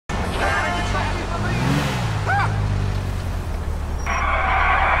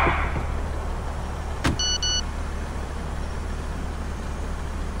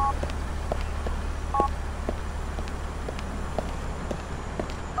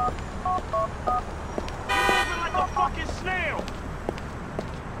moving like a fucking snail!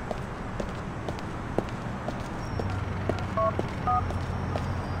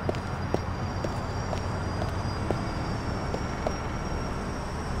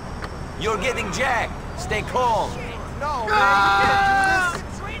 You're getting jacked. Stay calm. No, man, you can't do this!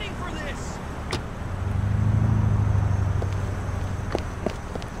 I'm training for this!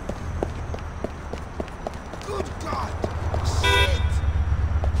 Good God! Shit!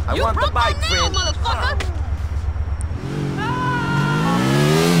 I want the bike, friend. Motherfucker!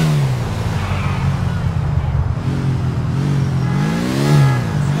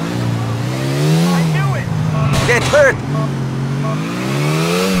 I knew it! Get hurt!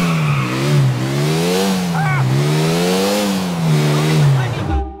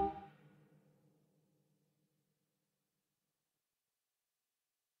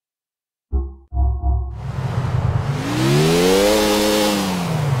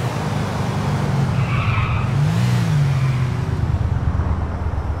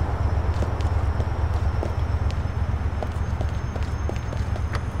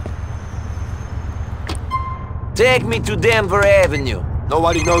 Take me to Denver Avenue.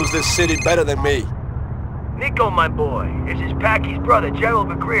 Nobody knows this city better than me. Nico, my boy. This is Packy's brother, Gerald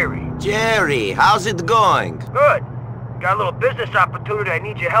McCreary. Jerry, how's it going? Good. Got a little business opportunity I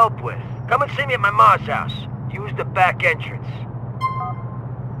need your help with. Come and see me at my mom's house. Use the back entrance.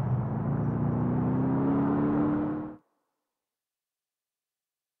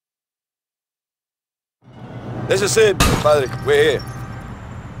 This is it, padre. We're here.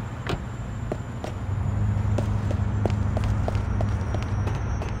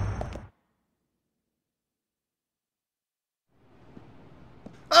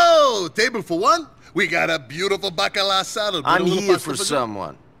 Oh, table for one? We got a beautiful bacala salad. with I'm a little here pasta for fagioli.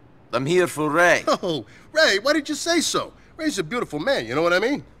 someone. I'm here for Ray. Oh, Ray, why did you say so? Ray's a beautiful man, you know what I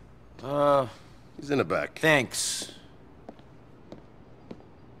mean? He's in the back. Thanks.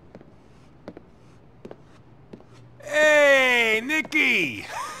 Hey, Nicky!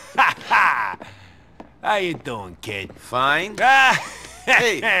 How you doing, kid? Fine.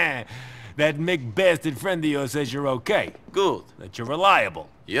 Hey! That Mick bastard friend of yours says you're okay. Good. That you're reliable.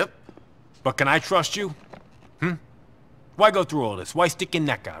 Yep. But can I trust you? Why go through all this? Why stick your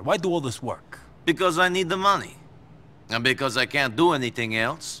neck out? Why do all this work? Because I need the money. And because I can't do anything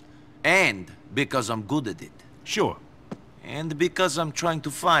else. And because I'm good at it. Sure. And because I'm trying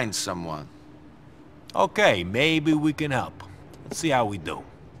to find someone. Okay, maybe we can help. Let's see how we do.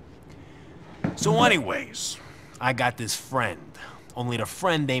 So anyways, I got this friend. Only the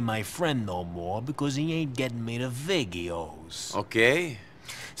friend ain't my friend no more because he ain't getting me the vig he owes. Okay?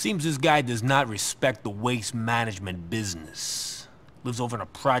 Seems this guy does not respect the waste management business. Lives over in a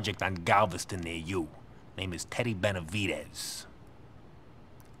project on Galveston near you. Name is Teddy Benavidez.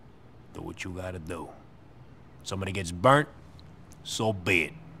 Do what you gotta do. Somebody gets burnt, so be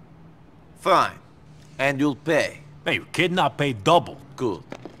it. Fine. And you'll pay. Hey, you kidding? I'll pay double. Good.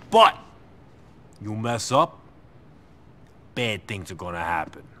 But you mess up, bad things are gonna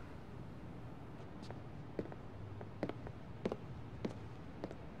happen.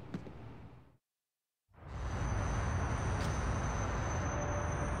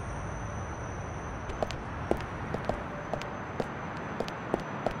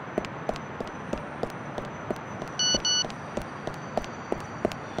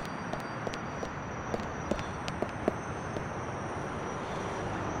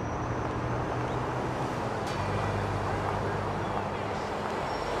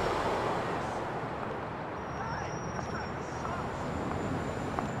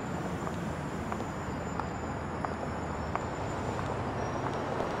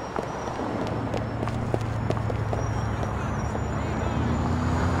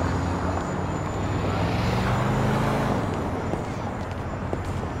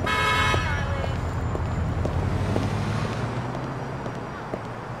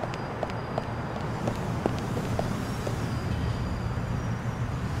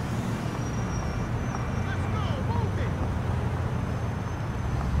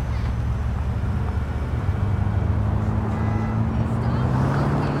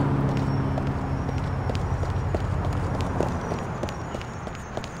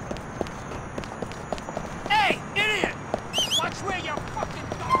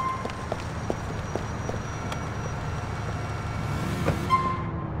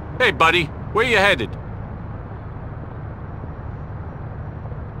 Hey, buddy, where you headed?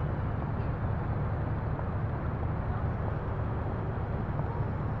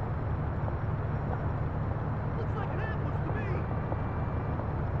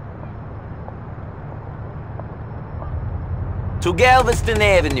 To Galveston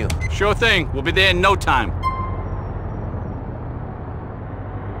Avenue. Sure thing. We'll be there in no time.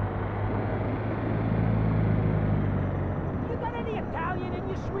 You got any Italian in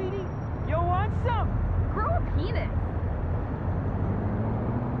you, sweetie? You want some? Grow a penis.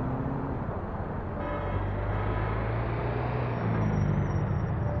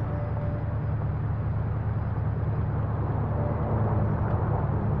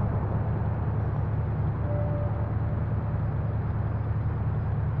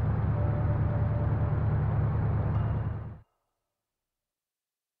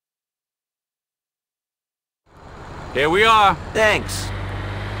 Here we are. Thanks.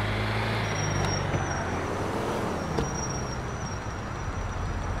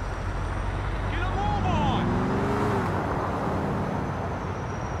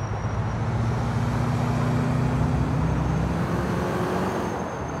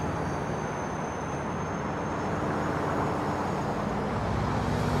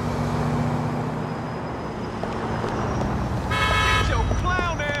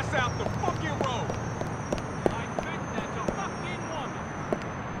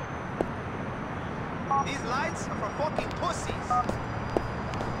 These lights are for fucking pussies.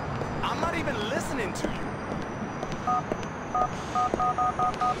 I'm not even listening to you.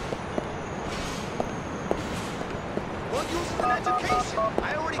 What use is an education?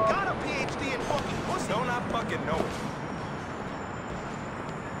 I already got a PhD in fucking pussy. Don't I fucking know it?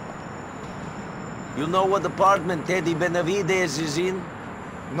 You know what apartment Teddy Benavidez is in?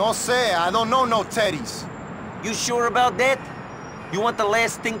 No sé, I don't know no teddies. You sure about that? You want the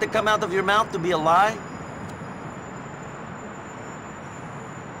last thing to come out of your mouth to be a lie?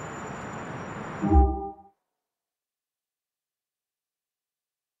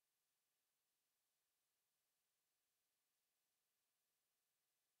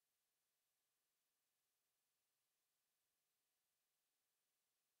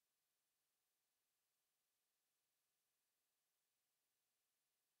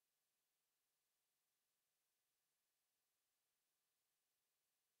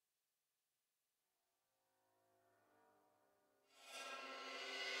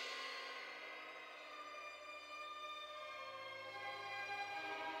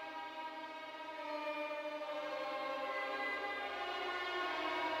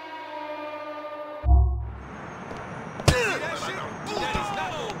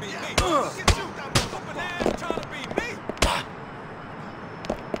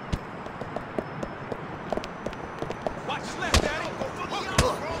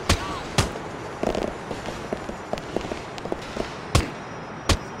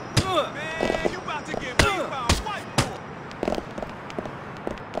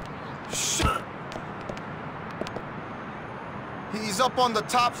 He's up on the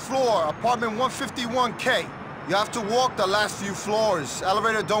top floor, apartment 151K. You have to walk the last few floors.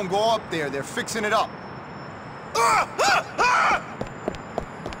 Elevator don't go up there. They're fixing it up.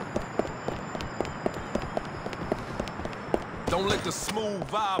 Don't let the smooth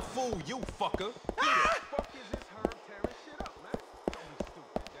vibe fool you, fucker. Who the fuck is this Herb tearing shit up, man? Don't be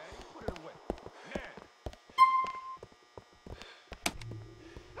stupid, Daddy. Put it away.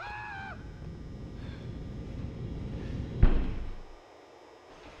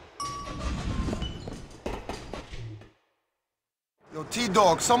 Yo,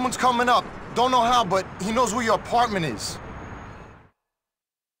 T-Dog, someone's coming up. Don't know how, but he knows where your apartment is.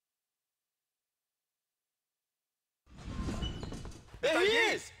 There he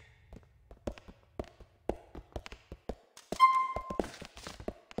is!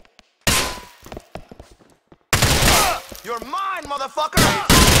 You're mine, motherfucker!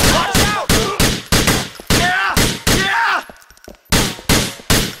 Watch out! Yeah! Yeah!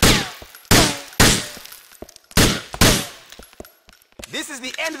 This is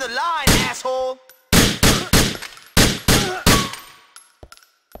the end of the line, asshole!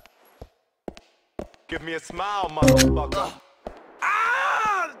 Give me a smile, motherfucker.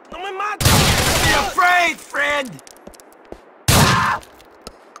 Ah! No me mates! Be afraid, friend! Ah!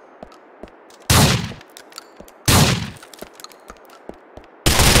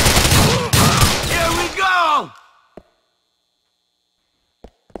 Here we go!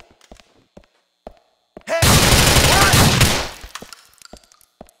 Hey! What?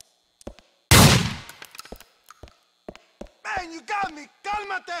 Man, you got me!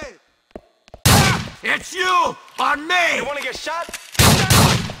 Cálmate! It's you! On me! You wanna get shot?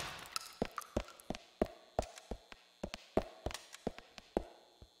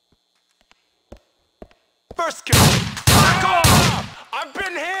 First kill! Back off! I've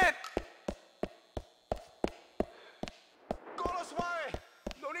been hit! Go lo suave!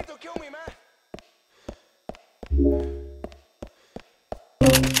 No need to kill me, man!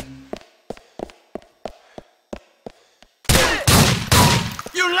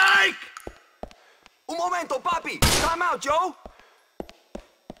 momento, papi! Time out, Joe!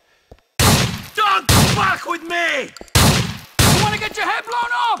 Don't fuck with me! You wanna get your head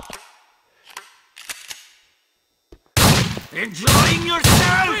blown off? Enjoying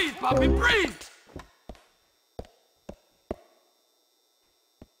yourself? Breathe, Poppy, breathe!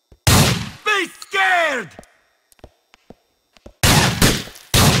 Be scared!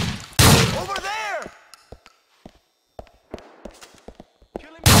 Over there!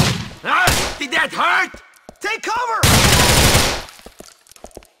 Huh? Did that hurt? Take cover!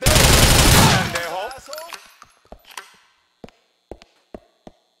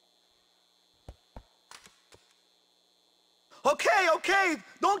 Okay, okay,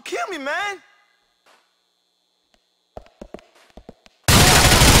 don't kill me, man!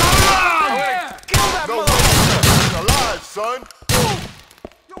 Kill that No motherfucker! way alive, son.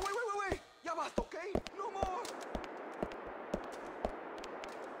 Yo, wait! Ya basta, okay? No more!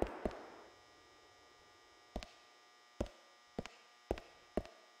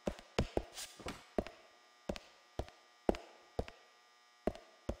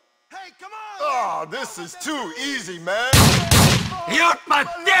 Hey, come on! Oh, this is too easy, man. You're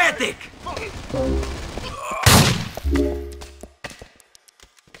pathetic!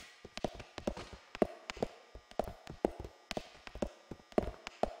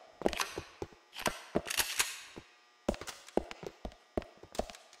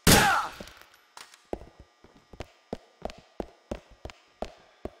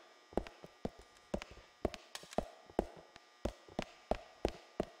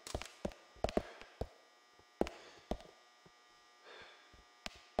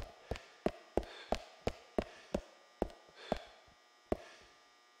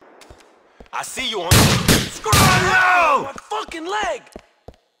 I see you on. Screw you! My fucking leg!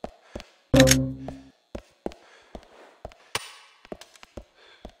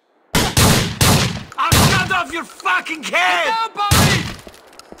 I'll cut off your fucking head! Now, Poppy!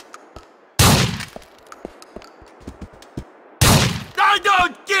 I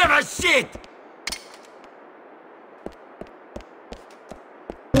don't give a shit!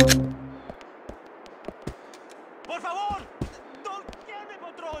 Por favor! Don't kill me,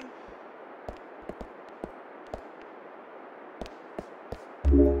 patrón!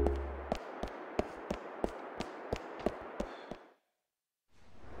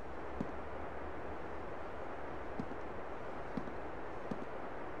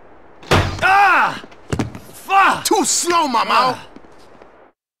 Ah! Fuck! Too slow, mama.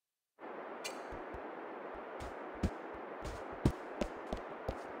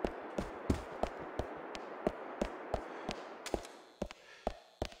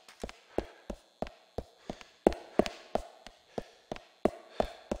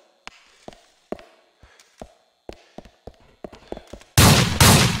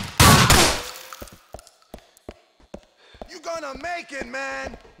 You gonna make it,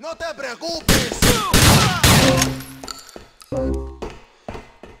 man. No te preocupes.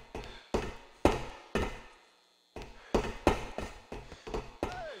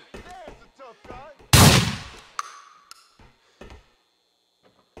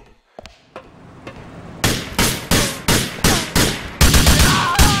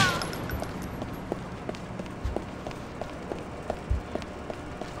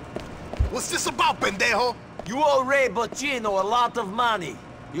 What's this about, pendejo? You owe Ray Boccino a lot of money.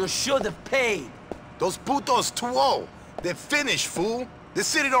 You should have paid. Those putos too old. They're finished, fool. This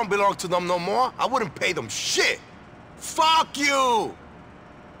city don't belong to them no more. I wouldn't pay them shit. Fuck you!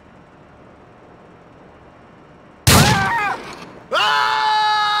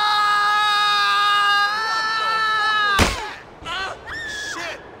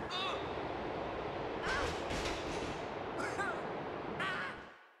 Shit!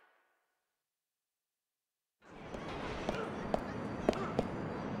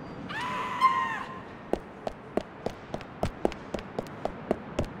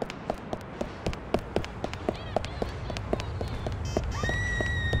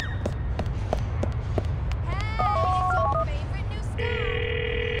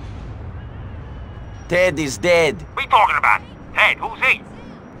 Ted is dead. What are you talking about? Ted, who's he?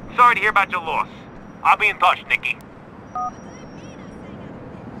 Sorry to hear about your loss. I'll be in touch, Nicky.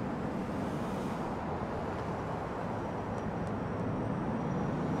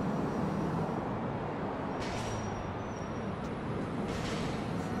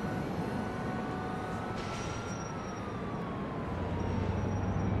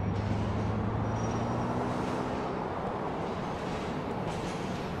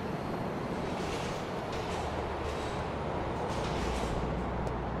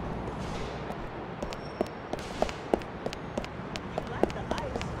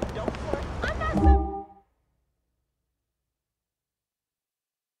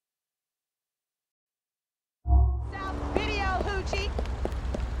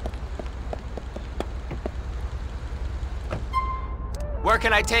 Where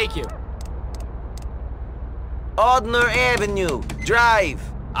can I take you? Audner Avenue. Drive.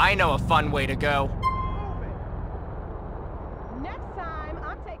 I know a fun way to go. Next time,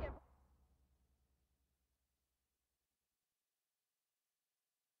 I'm taking...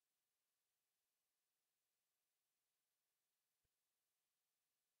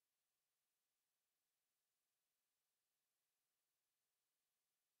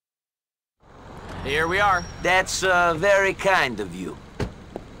 Here we are. That's very kind of you.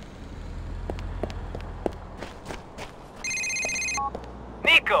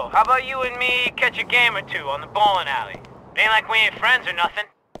 Nico, how about you and me catch a game or two on the bowling alley? Ain't like we ain't friends or nothing.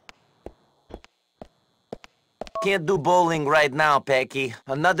 Can't do bowling right now, Pecky.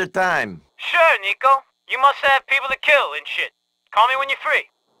 Another time. Sure, Nico. You must have people to kill and shit. Call me when you're free.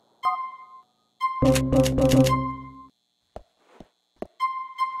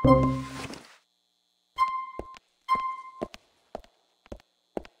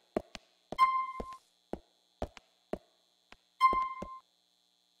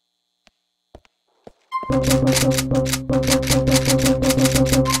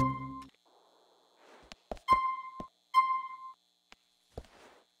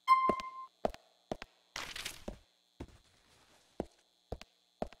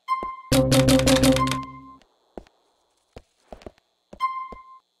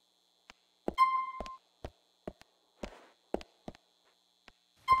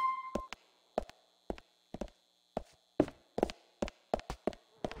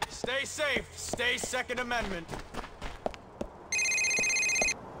 Stay safe. Stay Second Amendment.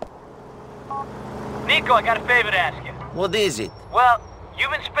 Nico, I got a favor to ask you. What is it? Well,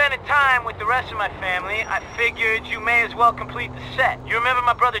 you've been spending time with the rest of my family. I figured you may as well complete the set. You remember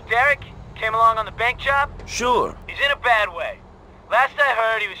my brother Derek? Came along on the bank job? Sure. He's in a bad way. Last I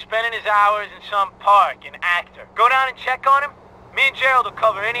heard, he was spending his hours in some park in Actor. Go down and check on him. Me and Gerald will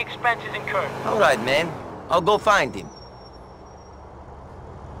cover any expenses incurred. All right, man. I'll go find him.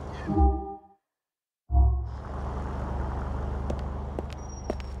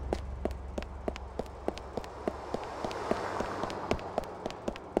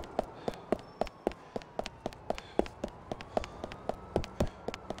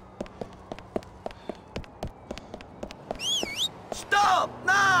 Stop!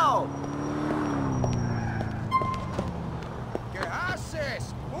 Now! ¿Qué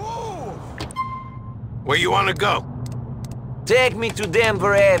haces? Move! Where you want to go? Take me to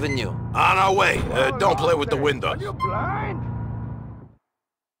Denver Avenue. On our way. Don't play with the windows. Are you blind?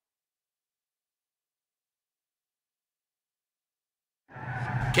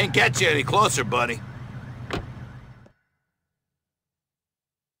 Can't get you any closer, buddy.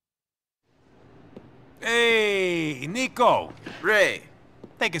 Hey, Nico. Ray,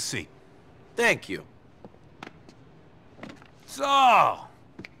 Take a seat. thank you. So,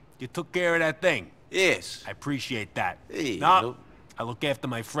 you took care of that thing. Yes. I appreciate that. Hey, No, look. I look after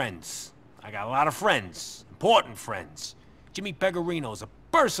my friends. I got a lot of friends. Important friends. Jimmy Pecorino is a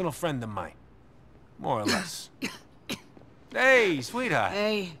personal friend of mine. More or less. Hey, sweetheart.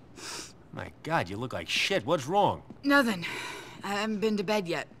 Hey, My God, you look like shit. What's wrong? nothing. I haven't been to bed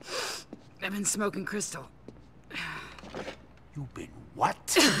yet. I've been smoking crystal. You've been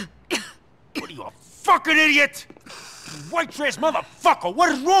what? What are you, a fucking idiot? You white trash motherfucker,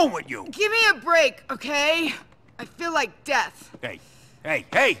 what is wrong with you? Give me a break, okay? I feel like death.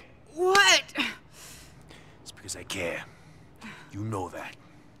 Hey! What? It's because I care. You know that.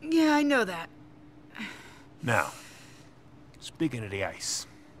 Yeah, I know that. Now, speaking of the ice.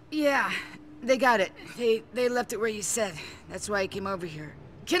 Yeah, they got it. They left it where you said. That's why I came over here.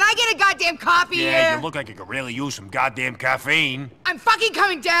 Can I get a goddamn copy Yeah, here? you look like you could really use some goddamn caffeine. I'm fucking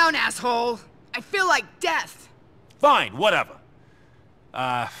coming down, asshole. I feel like death. Fine, whatever.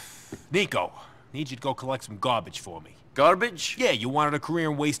 Nico, need you to go collect some garbage for me. Garbage? Yeah, you wanted a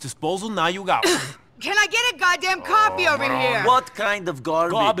career in waste disposal, now you got one. Can I get a goddamn copy over here? What kind of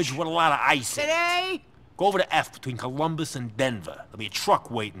garbage? Garbage with a lot of ice in it. Today? Go over to F between Columbus and Denver. There'll be a truck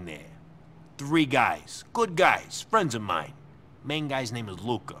waiting there. 3 guys. Good guys. Friends of mine. Main guy's name is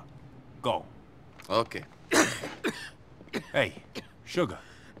Luca. Go. Okay. Hey, Sugar.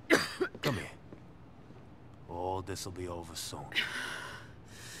 Come here. All this'll be over soon.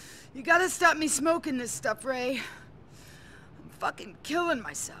 You gotta stop me smoking this stuff, Ray. I'm fucking killing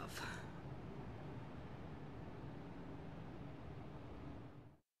myself.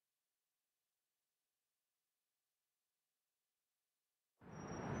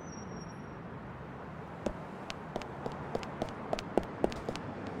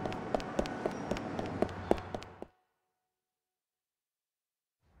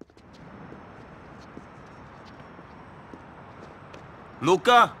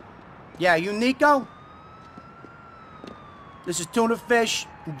 Luca? Yeah, you Nico? This is Tuna Fish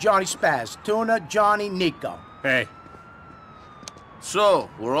and Johnny Spaz. Tuna, Johnny, Nico. Hey. So,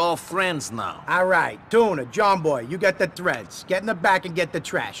 we're all friends now. All right, Tuna, John Boy, you get the threads. Get in the back and get the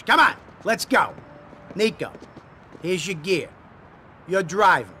trash. Come on, let's go. Nico, here's your gear. You're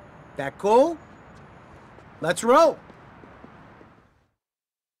driving. That cool? Let's roll.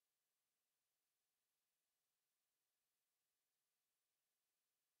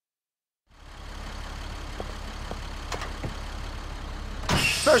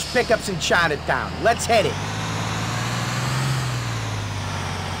 First pickup's in Chinatown. Let's hit it.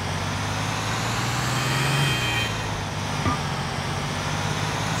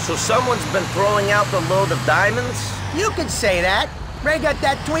 So someone's been throwing out the load of diamonds? You could say that. Ray got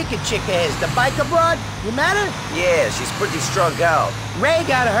that tweaker chick of his, the biker broad. You met her? Yeah, she's pretty strung out. Ray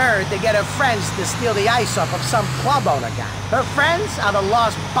got her to get her friends to steal the ice off of some club owner guy. Her friends are the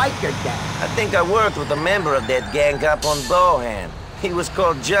Lost Biker Gang. I think I worked with a member of that gang up on Bohan. He was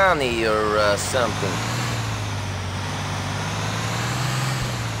called Johnny or something.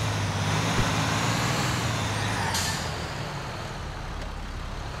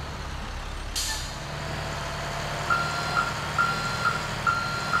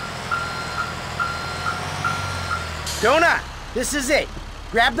 Tuna, this is it.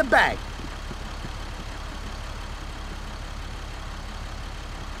 Grab the bag.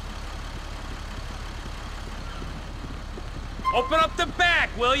 Open up the back,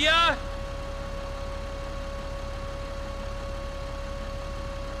 will ya?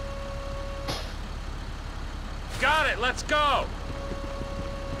 Got it, let's go!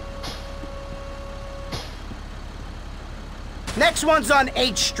 Next one's on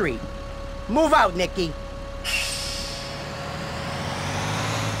 8th Street. Move out, Nicky.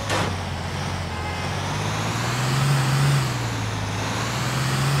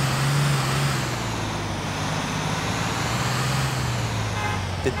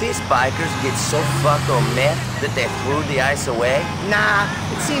 Did these bikers get so fucked on meth that they threw the ice away? Nah,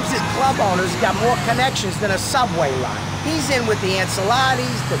 it seems this club owner's got more connections than a subway line. He's in with the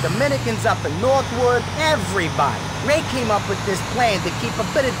Ancelottis, the Dominicans up in Northwood, everybody. Ray came up with this plan to keep a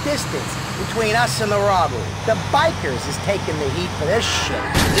bit of distance between us and the robbery. The bikers is taking the heat for this shit.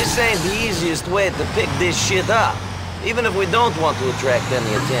 This ain't the easiest way to pick this shit up. Even if we don't want to attract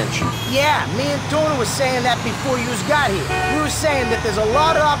any attention. Yeah, me and Tuna was saying that before you got here. We were saying that there's a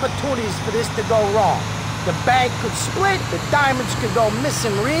lot of opportunities for this to go wrong. The bank could split, the diamonds could go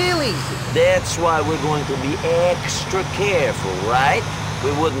missing real easy. That's why we're going to be extra careful, right?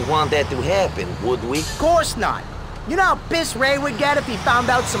 We wouldn't want that to happen, would we? Of course not. You know how pissed Ray would get if he found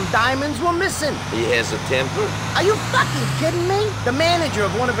out some diamonds were missing? He has a temper? Are you fucking kidding me? The manager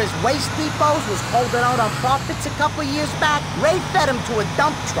of one of his waste depots was holding out on profits a couple years back. Ray fed him to a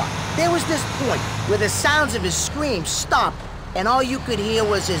dump truck. There was this point where the sounds of his screams stopped, and all you could hear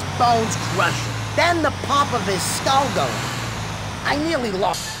was his bones crushing. Then the pop of his skull going. I nearly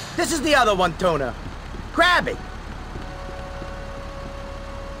lost. This is the other one, Tuna. Grab it.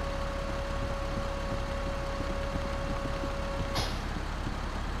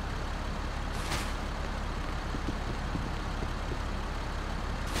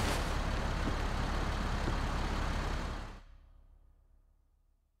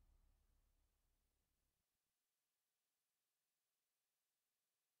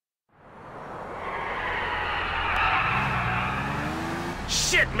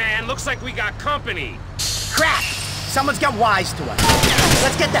 Shit, man, looks like we got company. Crap! Someone's got wise to us.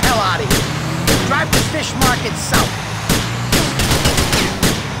 Let's get the hell out of here. Drive to Fish Market South.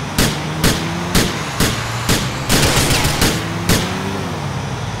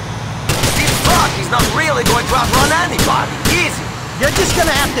 He's not really going to outrun anybody, is he? You're just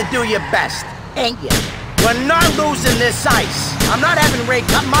gonna have to do your best, ain't you? We're not losing this ice. I'm not having Ray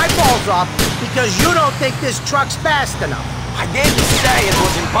cut my balls off because you don't think this truck's fast enough. I didn't say it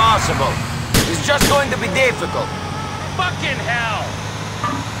was impossible. It's just going to be difficult. Fucking hell!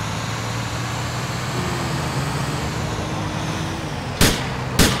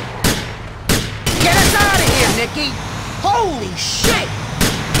 Get us out of here, Nicky! Holy shit!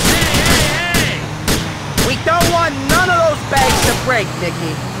 Hey! We don't want none of those bags to break,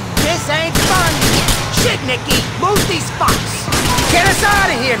 Nicky. This ain't fun. Shit, Nicky! Move these fucks! Get us out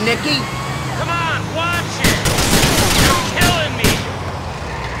of here, Nicky! Come on, watch it! You're killing me!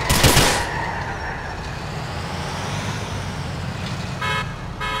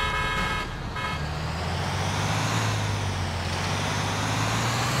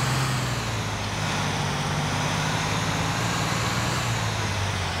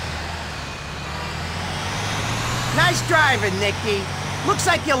 Nice driving, Nicky. Looks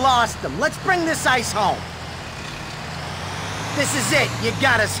like you lost them. Let's bring this ice home. This is it. You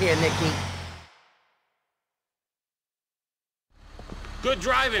got us here, Nicky. Good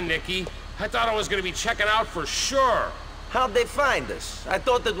driving, Nicky. I thought I was gonna be checking out for sure. How'd they find us? I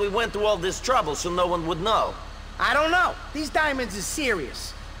thought that we went through all this trouble so no one would know. I don't know. These diamonds are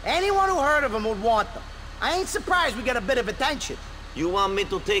serious. Anyone who heard of them would want them. I ain't surprised we got a bit of attention. You want me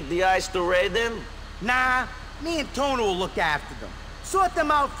to take the ice to Ray then? Nah, me and Tony will look after them. Sort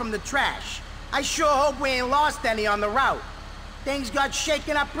them out from the trash. I sure hope we ain't lost any on the route. Things got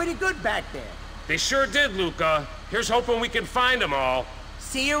shaken up pretty good back there. They sure did, Luca. Here's hoping we can find them all.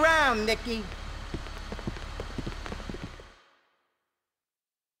 See you around, Nicky.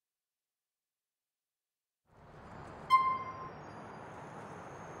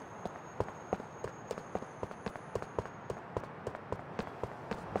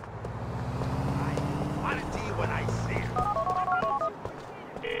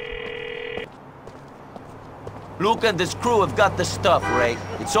 Luke and his crew have got the stuff, Ray.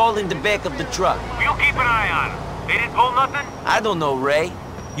 It's all in the back of the truck. We'll keep an eye on them. They didn't pull nothing? I don't know, Ray.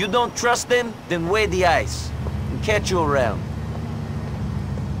 You don't trust them? Then weigh the ice. And catch you around.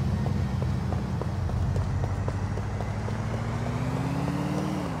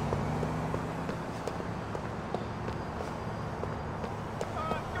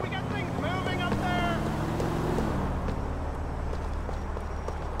 Can we get things moving up there?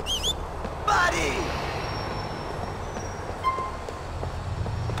 Buddy!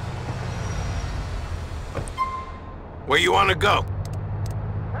 Where you wanna go?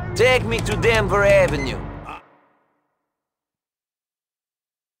 Take me to Denver Avenue.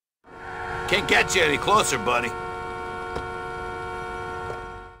 Can't get you any closer, buddy.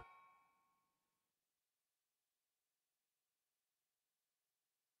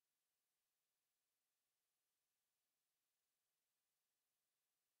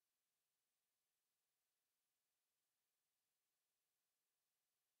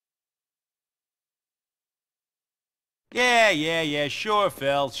 Yeah, sure,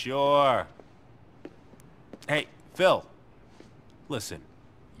 Phil, sure. Hey, Phil, listen,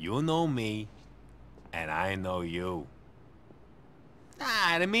 you know me, and I know you. Nah,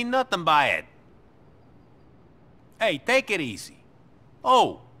 I didn't mean nothing by it. Hey, take it easy.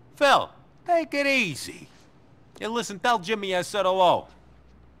 Oh, Phil, take it easy. Hey, listen, tell Jimmy I said hello.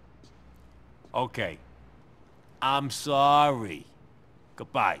 Okay. I'm sorry.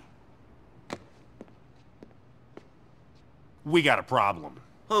 Goodbye. We got a problem.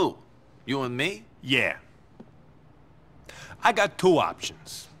 Who? You and me? Yeah. I got two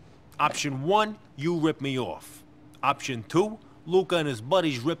options. Option one, you rip me off. Option two, Luca and his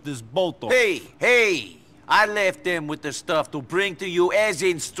buddies ripped this boat off. Hey! I left them with the stuff to bring to you as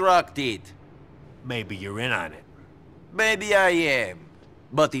instructed. Maybe you're in on it. Maybe I am.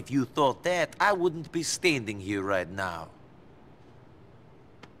 But if you thought that, I wouldn't be standing here right now.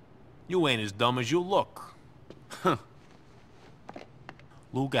 You ain't as dumb as you look.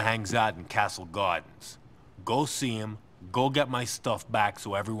 Luca hangs out in Castle Gardens. Go see him, go get my stuff back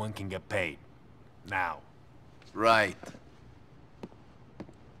so everyone can get paid. Now. Right.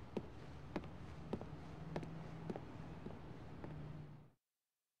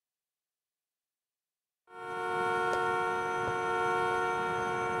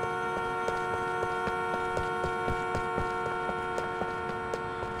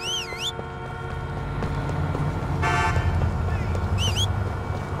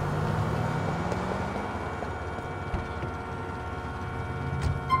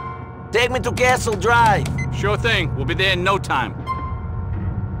 Take me to Castle Drive. Sure thing. We'll be there in no time.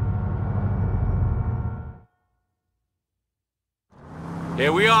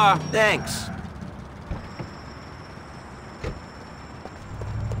 Here we are. Thanks.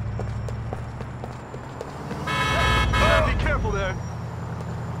 Be careful there.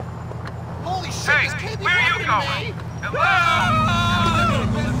 Holy shit, this can't be happening, man.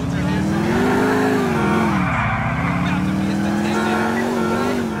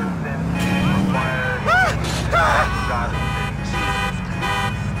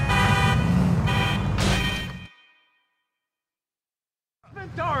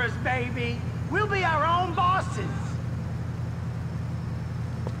 Doris, baby. We'll be our own bosses.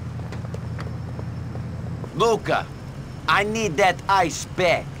 Luca, I need that ice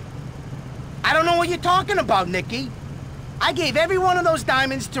back. I don't know what you're talking about, Nicky. I gave every one of those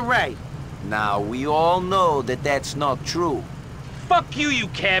diamonds to Ray. Now, we all know that that's not true. Fuck you, you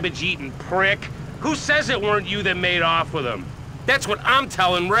cabbage-eating prick. Who says it weren't you that made off with him? That's what I'm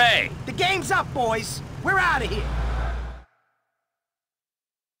telling Ray. The game's up, boys. We're out of here.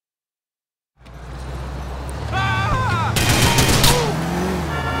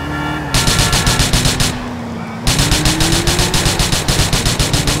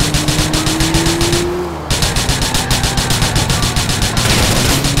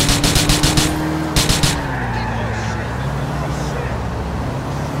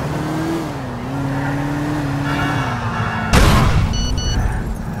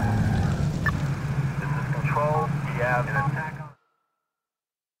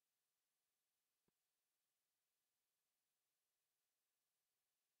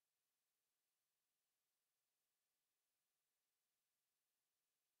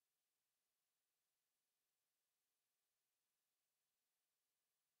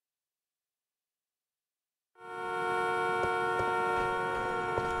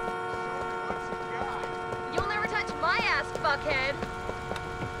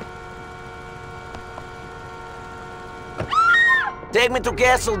 Take me to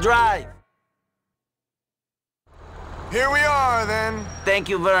Castle Drive. Here we are, then. Thank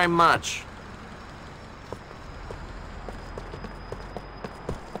you very much.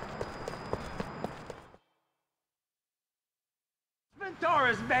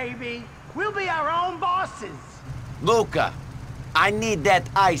 Venturas, baby. We'll be our own bosses. Luca, I need that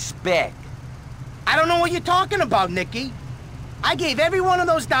ice back. I don't know what you're talking about, Nicky. I gave every one of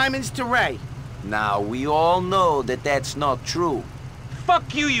those diamonds to Ray. Now, we all know that that's not true.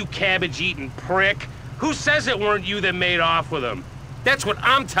 Fuck you, you cabbage-eating prick. Who says it weren't you that made off with him? That's what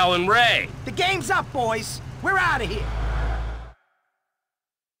I'm telling Ray. The game's up, boys. We're out of here.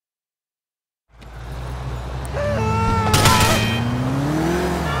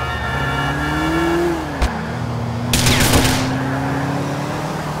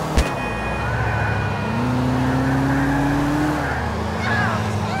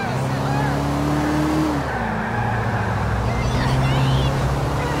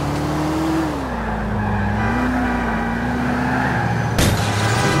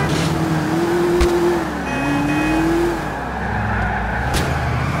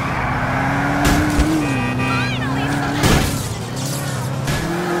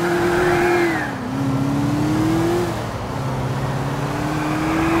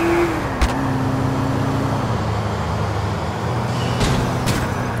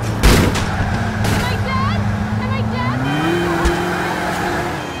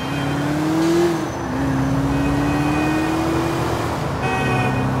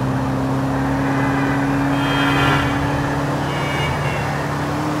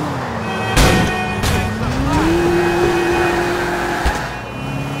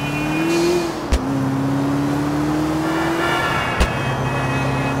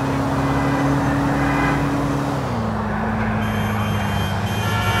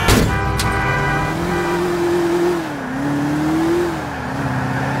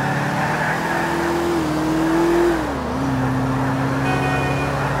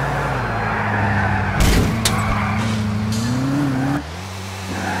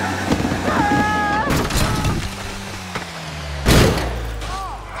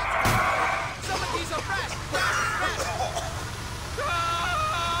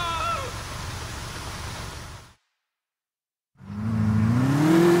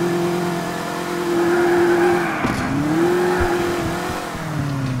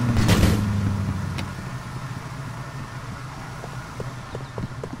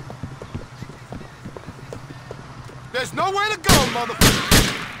 There's nowhere to go, motherfucker.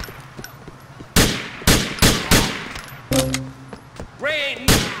 Ray!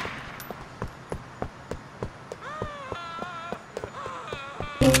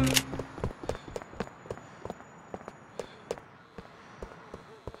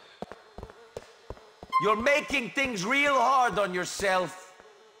 You're making things real hard on yourself.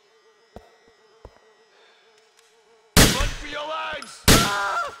 Run for your lives!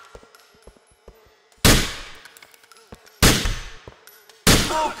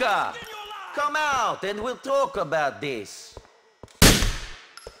 Luca, come out and we'll talk about this.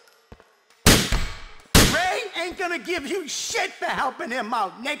 Ray ain't gonna give you shit for helping him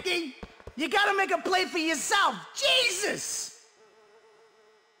out, Nicky. You gotta make a play for yourself. Jesus!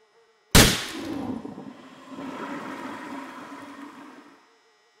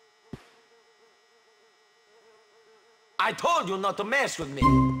 I told you not to mess with me.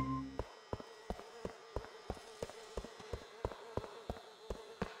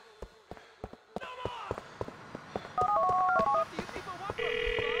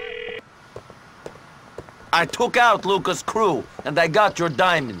 I took out Luca's crew, and I got your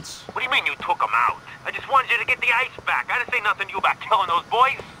diamonds. What do you mean you took them out? I just wanted you to get the ice back. I didn't say nothing to you about killing those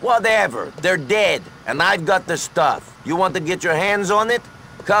boys. Whatever, they're dead, and I've got the stuff. You want to get your hands on it?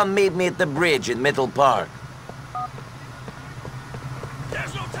 Come meet me at the bridge in Middle Park.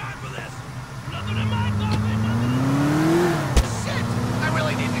 There's no time for this! Nothing in my closet! Shit! I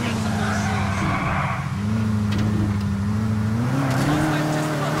really need to get some more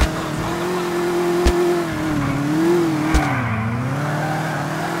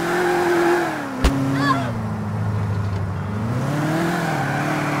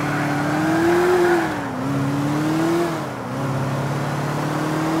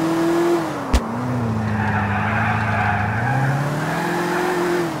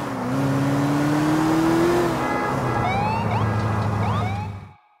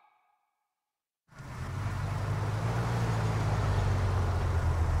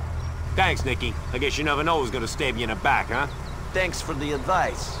Thanks, Nicky. I guess you never know who's gonna stab you in the back, huh? Thanks for the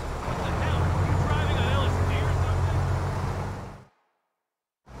advice.